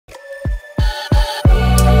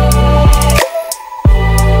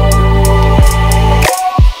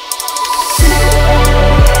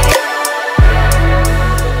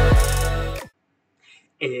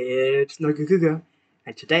Snuggaguga,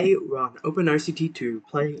 and today we're on OpenRCT2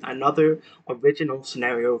 playing another original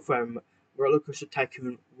scenario from Rollercoaster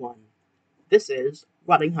Tycoon 1. This is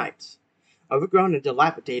Rotting Heights. Overgrown and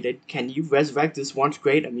dilapidated, can you resurrect this once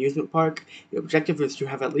great amusement park? Your objective is to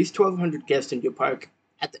have at least 1,200 guests in your park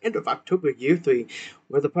at the end of October Year 3,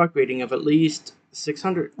 with a park rating of at least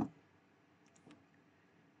 600.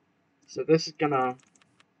 So this is gonna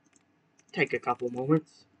take a couple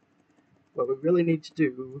moments. What we really need to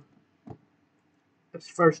do is,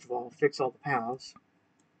 first of all, fix all the panels.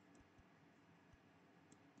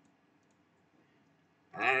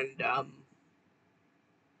 And,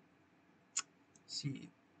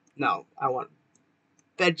 see, no, I want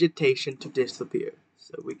vegetation to disappear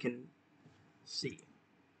so we can see.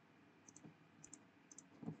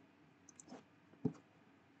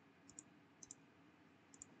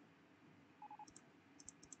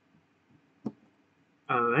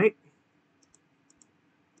 Alright.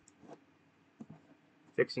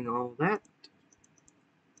 Fixing all that.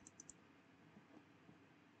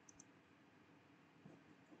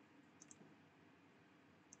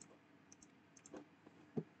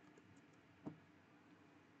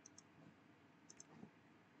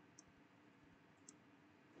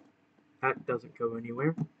 That doesn't go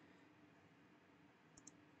anywhere.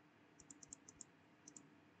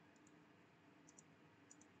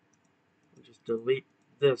 We'll just delete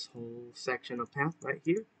this whole section of path right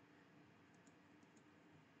here.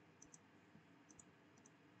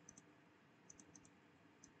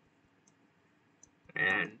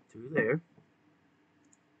 And through there.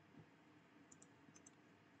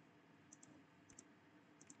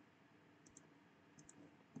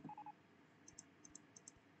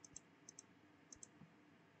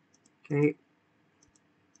 Okay.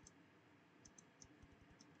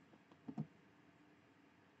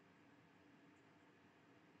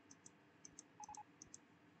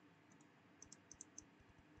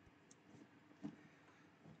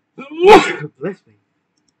 Bless me.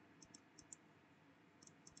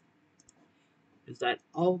 Is that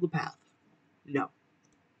all the path? No.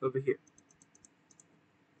 Over here.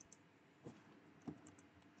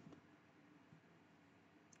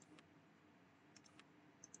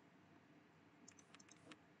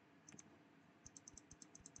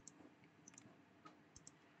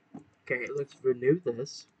 Okay, let's renew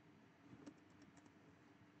this.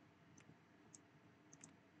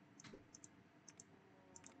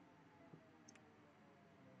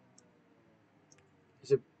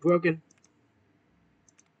 Is it broken?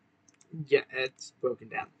 Yeah, it's broken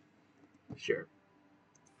down. Sure.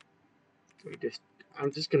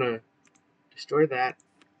 I'm just gonna destroy that.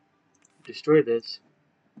 Destroy this.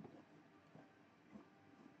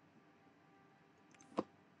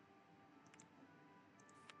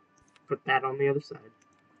 Put that on the other side.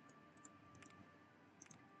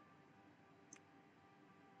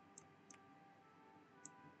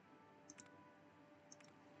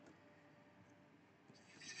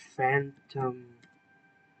 Phantom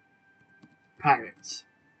Pirates.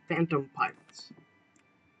 Phantom Pirates.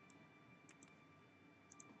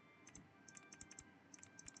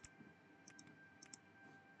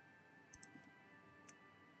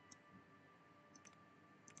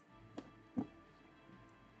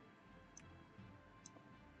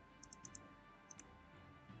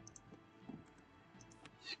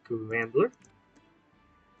 Scrambler.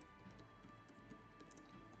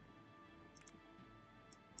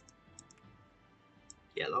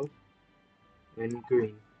 Yellow. And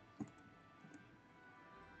green.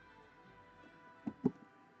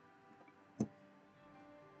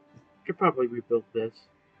 Could probably rebuild this.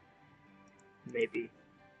 Maybe.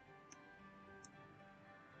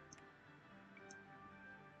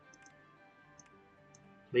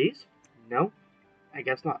 Please? No? I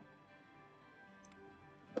guess not.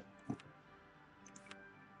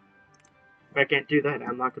 If I can't do that,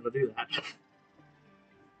 I'm not gonna do that.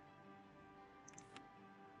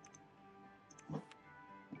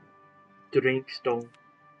 Drink stone.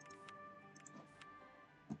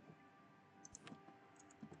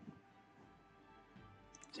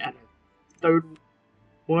 Let's add a third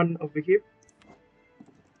one over here.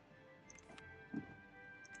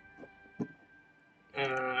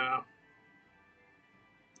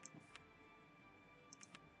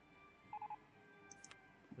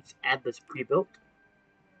 Let's add this pre-built.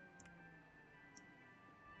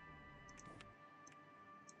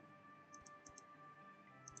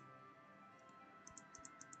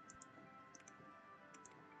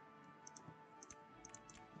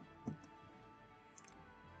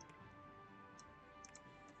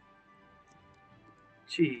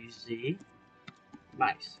 Cheesy.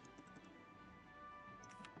 Nice.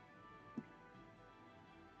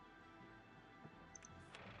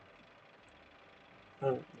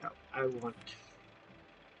 No, I want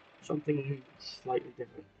something slightly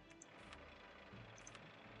different.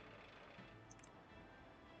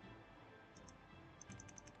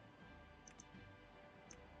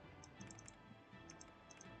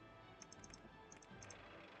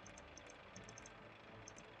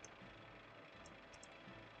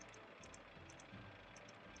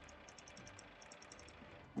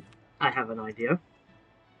 I have an idea.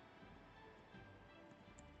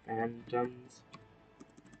 Phantom's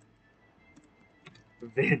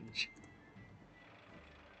Revenge.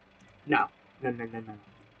 No.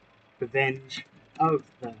 Revenge of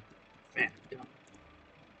the Phantom.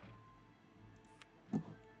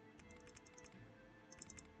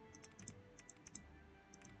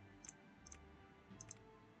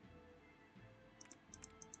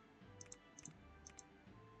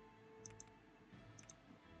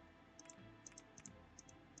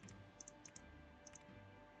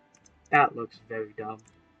 That looks very dumb.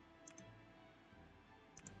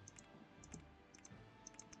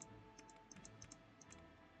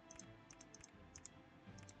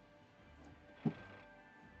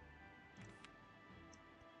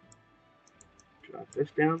 Drop this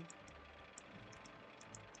down.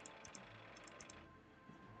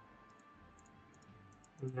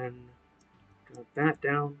 And then drop that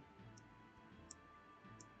down.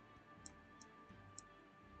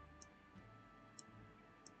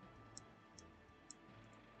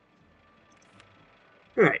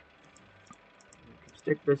 Alright.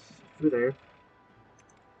 Stick this through there.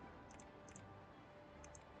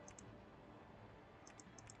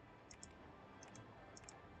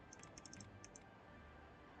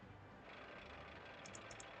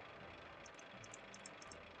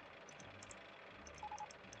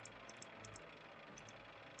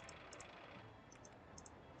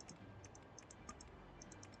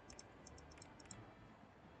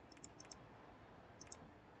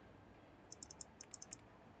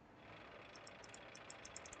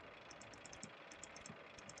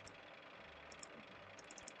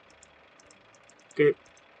 Okay.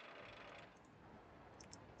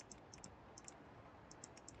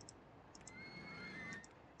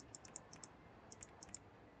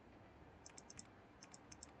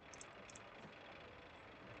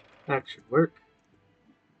 That should work.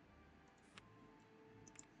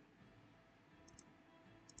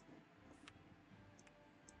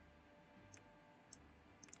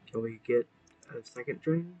 Can we get a second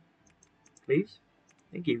drain, please?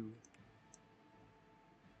 Thank you.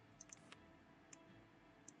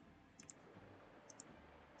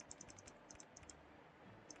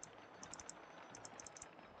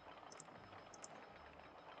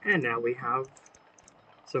 And now we have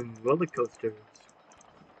some roller coasters.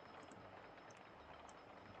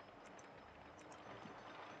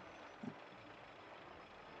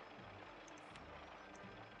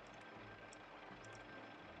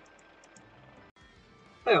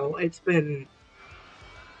 Well, it's been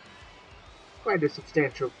quite a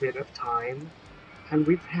substantial bit of time, and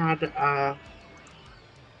we've had,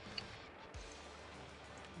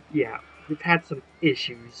 we've had some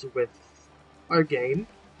issues with our game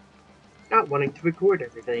not wanting to record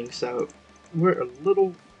everything, so we're a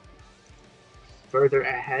little further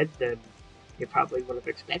ahead than you probably would have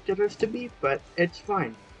expected us to be, but it's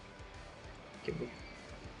fine. Can we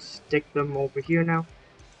stick them over here now?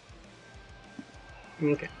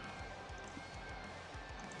 Okay.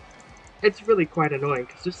 It's really quite annoying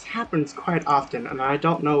because this happens quite often, and I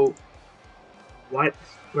don't know what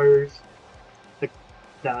spurs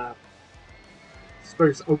the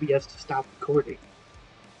spurs OBS to stop recording.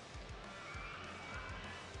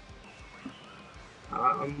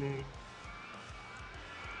 Let's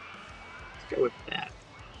go with that.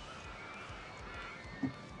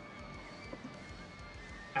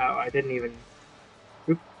 Oh, I didn't even.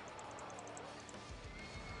 Oop.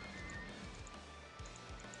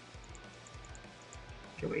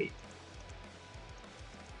 Can we?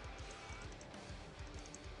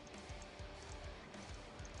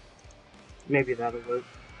 Maybe that'll work.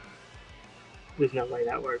 There's no way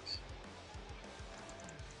that works.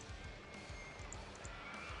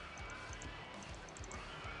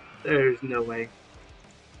 There's no way.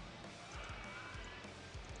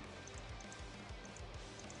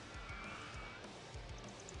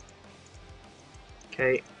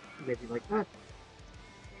 Okay, maybe like that.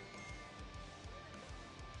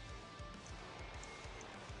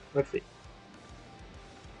 Let's see.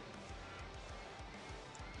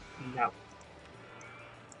 No.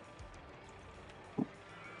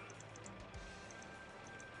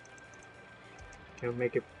 Can we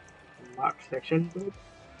make it lock section mode?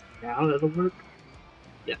 Now that'll work?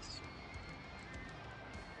 Yes.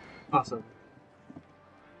 Awesome.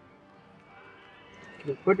 Can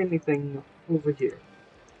we put anything over here?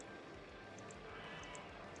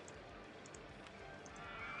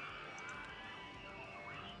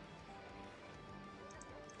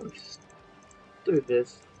 Let's do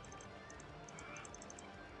this.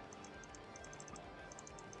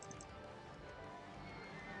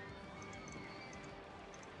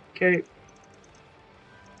 Okay.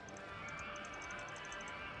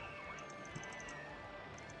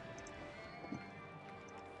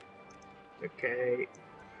 Okay.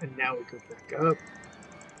 And now we go back up.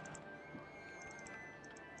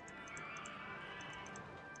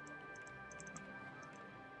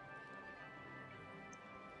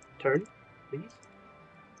 Turn, please.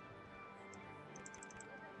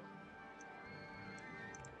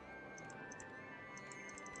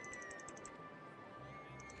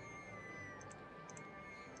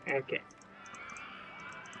 Okay.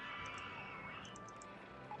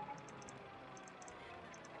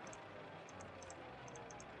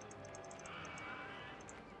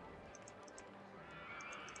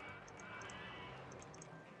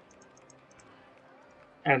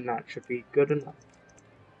 And that should be good enough.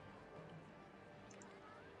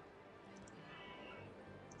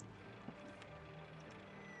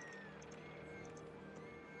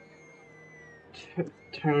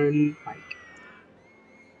 Turn like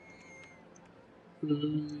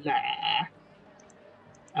that.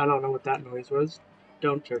 I don't know what that noise was.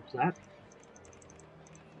 Don't chirp that.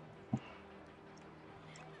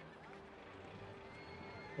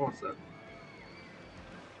 Awesome.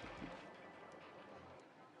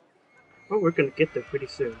 Oh, we're gonna get there pretty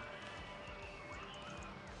soon.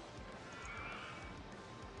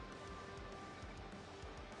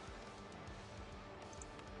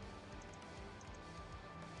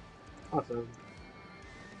 Awesome.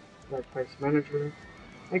 Right price manager.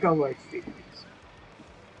 I got like 50s.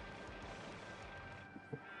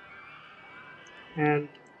 And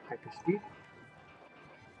hyperspeed.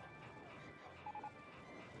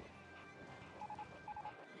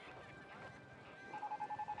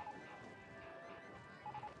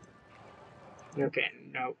 Okay,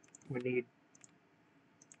 no, we need.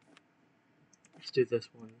 Let's do this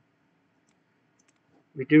one.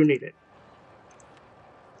 We do need it.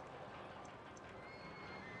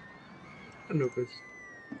 Anubis.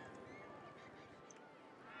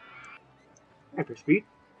 Hyperspeed.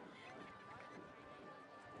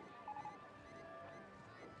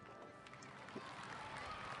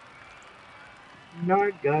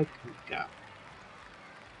 Nagakuka.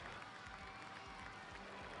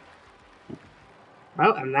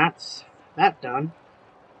 Well, and that's that done.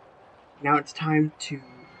 Now it's time to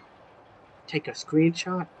take a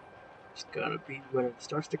screenshot. It's gonna be when it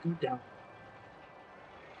starts to go down.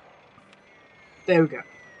 There we go.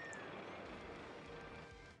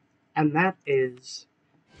 And that is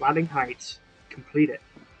Riding Heights completed.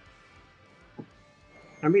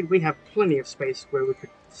 I mean, we have plenty of space where we could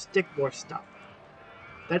stick more stuff.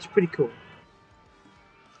 That's pretty cool.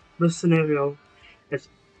 This scenario is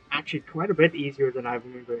actually quite a bit easier than I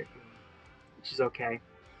remember it being, which is okay.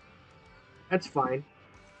 That's fine.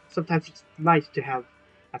 Sometimes it's nice to have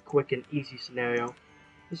a quick and easy scenario.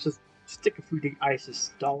 Let's just stick a 3D ISIS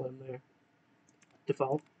stall in there.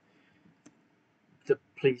 Default.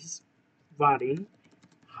 Please. Riding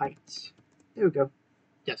Heights. There we go.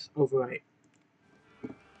 Yes, overwrite.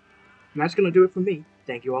 And that's gonna do it for me.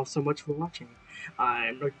 Thank you all so much for watching.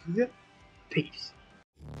 I'm Nokia. Peace.